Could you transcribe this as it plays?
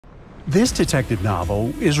This detective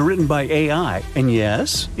novel is written by AI, and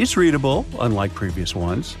yes, it's readable, unlike previous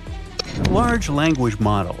ones. Large language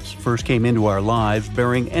models first came into our lives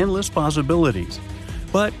bearing endless possibilities,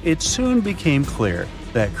 but it soon became clear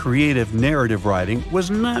that creative narrative writing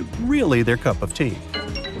was not really their cup of tea.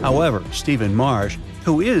 However, Stephen Marche,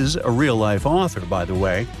 who is a real-life author, by the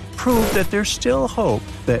way, proved that there's still hope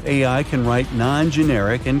that AI can write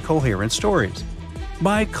non-generic and coherent stories.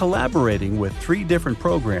 By collaborating with 3 different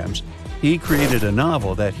programs, he created a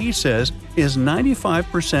novel that he says is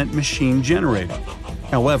 95% machine-generated.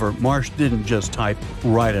 However, Marche didn't just type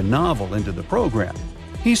 "write a novel" into the program.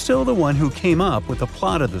 He's still the one who came up with the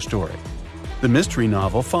plot of the story. The mystery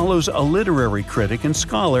novel follows a literary critic and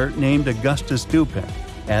scholar named Augustus Dupin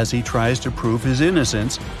as he tries to prove his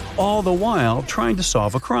innocence, all the while trying to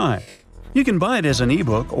solve a crime. You can buy it as an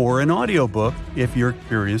ebook or an audiobook if you're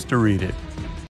curious to read it.